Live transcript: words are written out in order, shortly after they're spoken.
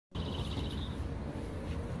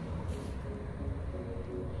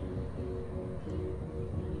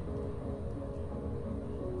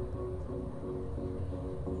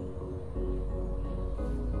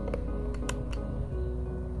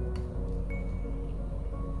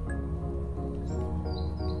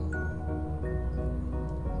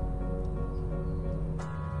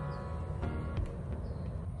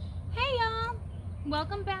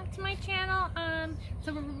welcome back to my channel.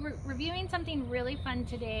 So we're reviewing something really fun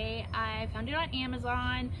today. I found it on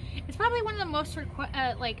Amazon. It's probably one of the most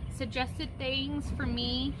suggested things for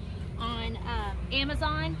me on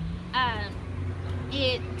Amazon.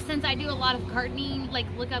 Since I do a lot of gardening,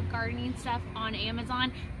 look up gardening stuff on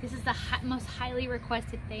Amazon, this is the most highly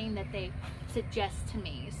requested thing that they suggest to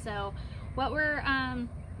me. So what we're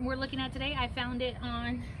looking at today, I found it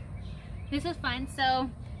on, this is fun. So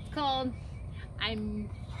it's called, I'm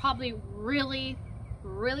probably really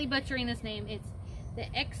butchering this name. It's the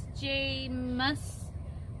XJYamus.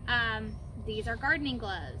 These are gardening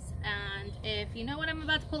gloves, and if you know what I'm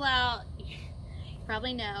about to pull out, you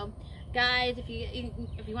probably know. Guys, if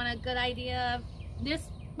you want a good idea, this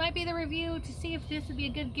might be the review to see if this would be a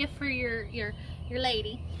good gift for your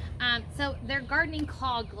lady. So they're gardening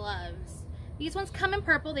claw gloves. These ones come in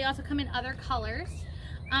purple. They also come in other colors.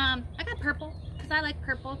 I got purple because I like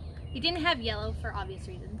purple. They didn't have yellow for obvious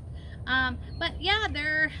reasons. But yeah,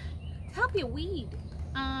 they're to help you weed.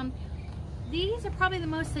 These are probably the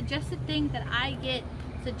most suggested thing that I get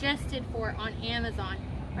suggested for on Amazon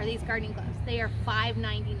are these gardening gloves. They are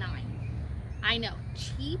 $5.99. I know,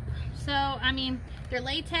 cheap. So I mean, they're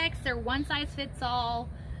latex. They're one size fits all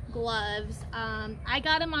gloves. I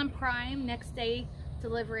got them on Prime next day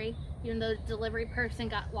delivery, even though the delivery person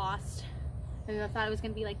got lost, and I thought it was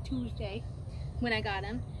gonna be like Tuesday when I got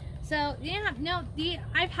them. So yeah, no,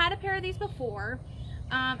 I've had a pair of these before.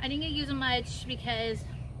 I didn't get to use them much because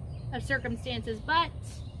of circumstances, but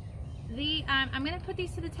I'm gonna put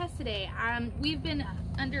these to the test today. We've been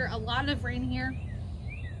under a lot of rain here.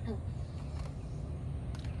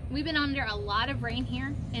 We've been under a lot of rain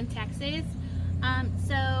here in Texas.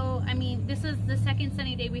 So I mean, this is the second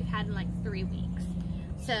sunny day we've had in like 3 weeks.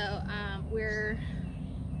 So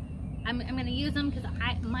I'm gonna use them because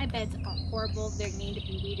my beds are horrible. They need to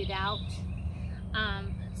be weeded out.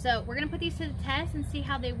 So we're gonna put these to the test and see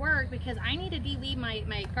how they work, because I need to de-weed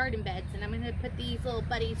my garden beds, and I'm gonna put these little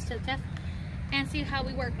buddies to the test and see how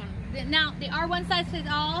we work on them. Now, they are one size fits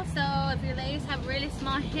all, so if your ladies have really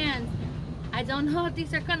small hands, I don't know if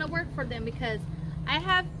these are gonna work for them, because I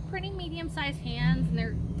have pretty medium-sized hands, and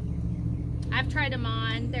I've tried them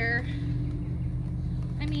on.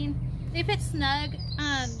 I mean, they fit snug,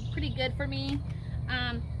 pretty good for me.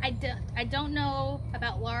 I don't know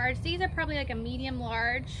about large. These are probably like a medium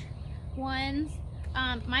large ones.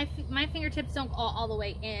 My fingertips don't go all the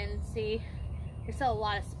way in. See, there's still a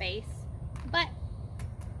lot of space, but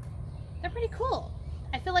they're pretty cool.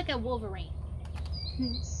 I feel like a Wolverine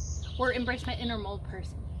or embrace my inner mold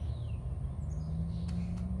person.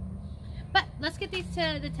 But let's get these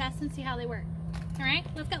to the test and see how they work. All right,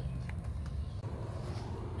 let's go.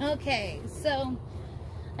 Okay, so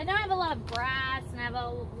I know I have a lot of grass and I have a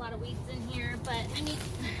lot of weeds in here, but I mean,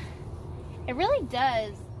 it really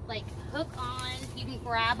does like hook on. You can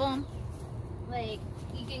grab them, like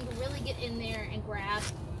you can really get in there and grab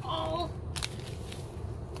all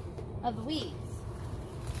of the weeds.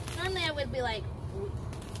 Normally I would be like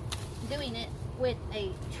doing it with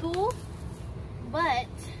a tool, but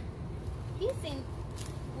these seem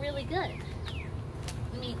really good.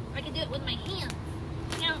 I mean, I can do it with my hands.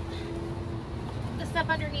 Now, the stuff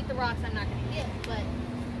underneath the rocks I'm not going to get, but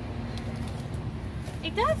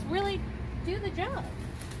it does really do the job.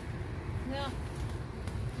 Now,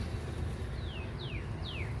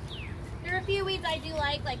 there are a few weeds I do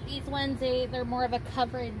like these ones. They're more of a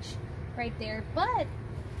coverage right there, but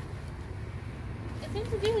it seems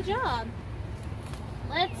to do the job.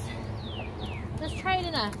 Let's try it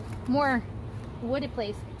in a more wooded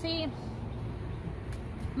place. See,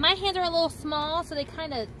 my hands are a little small, so they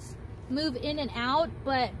kind of move in and out,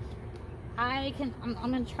 but I'm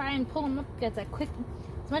gonna try and pull them up as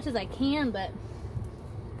much as I can, but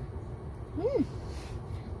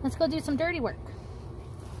let's go do some dirty work.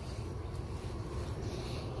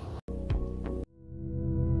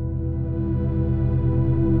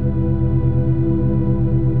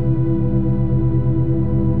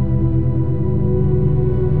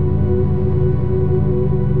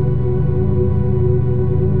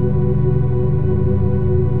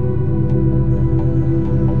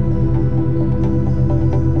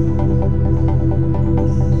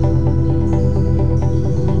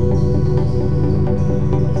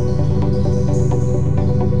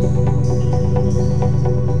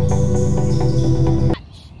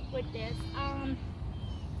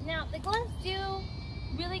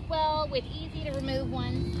 With easy to remove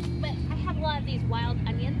ones, but I have a lot of these wild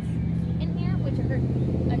onions in here, which are a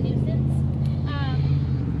nuisance.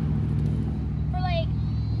 For like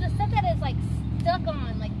the stuff that is like stuck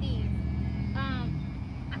on, like these,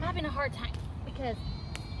 I'm having a hard time because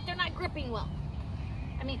they're not gripping well.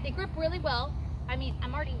 I mean, they grip really well. I mean,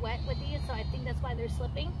 I'm already wet with these, so I think that's why they're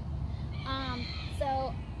slipping.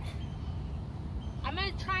 So I'm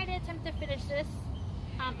gonna try to attempt to finish this.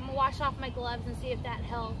 I'm gonna wash off my gloves and see if that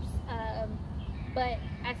helps. But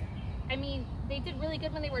I mean, they did really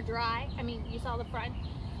good when they were dry. I mean, you saw the front.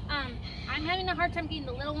 I'm having a hard time getting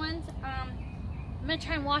the little ones. I'm gonna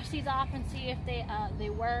try and wash these off and see if they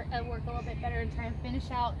work a little bit better and try and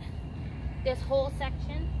finish out this whole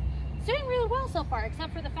section. It's doing really well so far,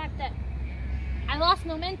 except for the fact that I lost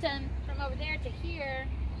momentum from over there to here,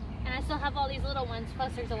 and I still have all these little ones,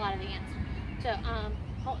 plus there's a lot of ants. So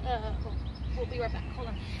we'll be right back. Hold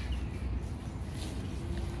on.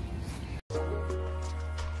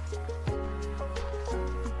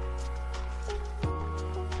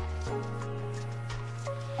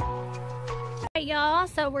 Alright, y'all,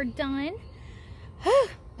 so we're done.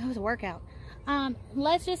 That was a workout.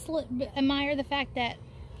 Let's just admire the fact that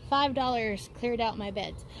 $5 cleared out my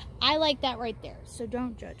beds. I like that right there, so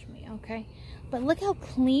don't judge me, okay? But look how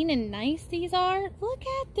clean and nice these are. Look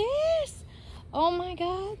at this. Oh my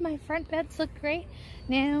god, my front beds look great.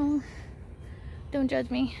 Now, don't judge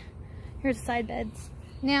me. Here's the side beds.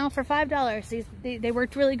 Now for $5, they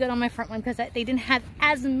worked really good on my front one because they didn't have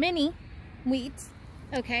as many weeds,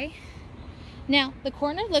 okay? Now, the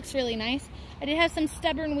corner looks really nice. I did have some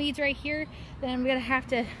stubborn weeds right here that I'm gonna have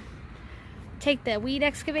to take the weed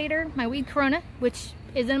excavator, my weed corona, which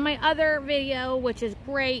is in my other video, which is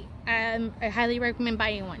great. I highly recommend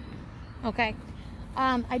buying one. Okay.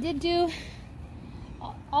 I did do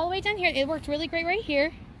all the way down here. It worked really great right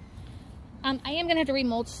here. I am gonna have to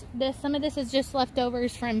remulch this. Some of this is just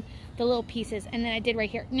leftovers from the little pieces, and then I did right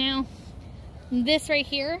here. Now, this right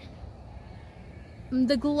here,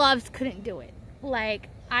 the gloves couldn't do it. Like,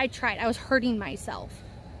 I tried. I was hurting myself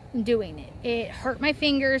doing it. It hurt my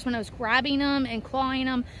fingers when I was grabbing them and clawing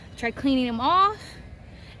them. I tried cleaning them off.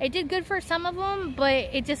 It did good for some of them, but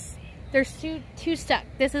it just, they're too stuck.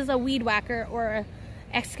 This is a weed whacker or a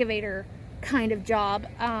excavator kind of job.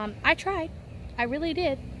 I tried. I really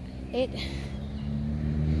did. It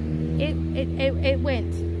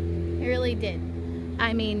went. It really did.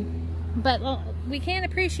 I mean, but we can't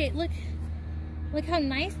appreciate, look how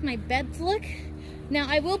nice my beds look. Now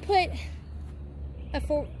I will put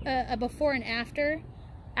a before and after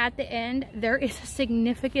at the end. There is a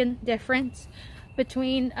significant difference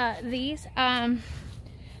between these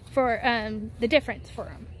for the difference for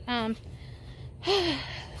them.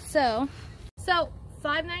 So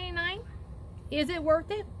 $5.99, is it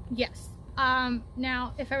worth it? Yes.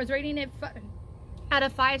 Now if I was rating it out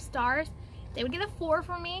of 5 stars, they would get a 4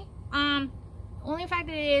 for me. Only fact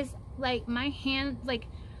is, like, my hand, like,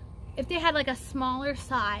 if they had like a smaller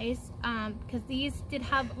size, because these did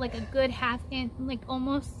have like a good half-inch, like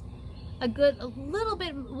almost a little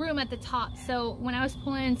bit room at the top, so when I was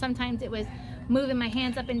pulling, sometimes it was moving my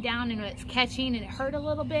hands up and down and it's catching and it hurt a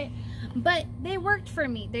little bit, but they worked for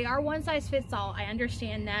me. They are one size fits all. I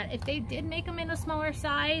understand that. If they did make them in a smaller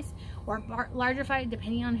size or larger size,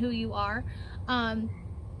 depending on who you are,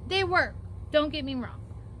 they work. Don't get me wrong.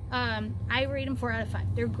 I rate them 4 out of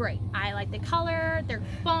 5. They're great. I like the color. They're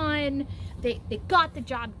fun. They got the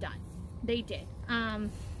job done. They did.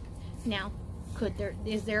 Now,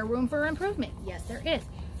 is there room for improvement? Yes, there is.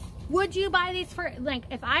 Would you buy these for, like,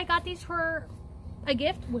 if I got these for a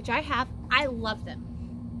gift, which I have, I love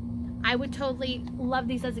them. I would totally love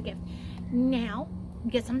these as a gift. Now,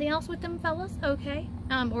 get something else with them, fellas, okay?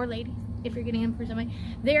 Or ladies, if you're getting them for somebody.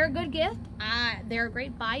 They're a good gift. They're a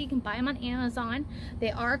great buy. You can buy them on Amazon.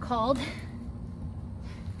 They are called,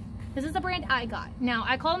 this is the brand I got. Now,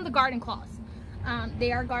 I call them the Garden Claws.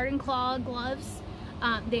 They are Garden Claw gloves.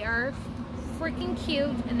 They are freaking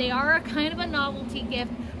cute, and they are a kind of a novelty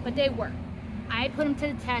gift, but they work. I put them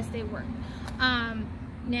to the test. They work.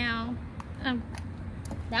 Now,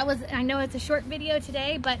 that was, I know it's a short video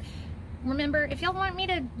today, but remember, if y'all want me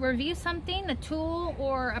to review something, a tool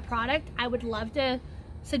or a product, I would love to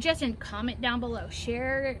suggest and comment down below.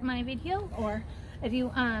 Share my video, or if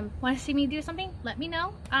you want to see me do something, let me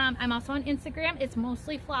know. I'm also on Instagram. It's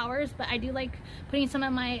mostly flowers, but I do like putting some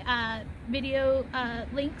of my video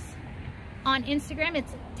links on Instagram.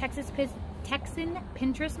 It's Texan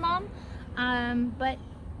Pinterest Mom. But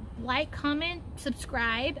like, comment,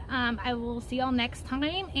 subscribe. I will see y'all next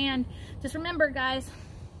time, and just remember, guys,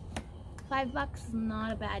 $5 is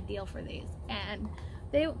not a bad deal for these, and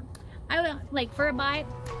I would, like, for a buy,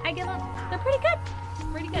 I give them, they're pretty good.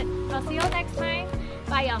 I'll see y'all next time.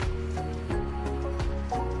 Bye, y'all.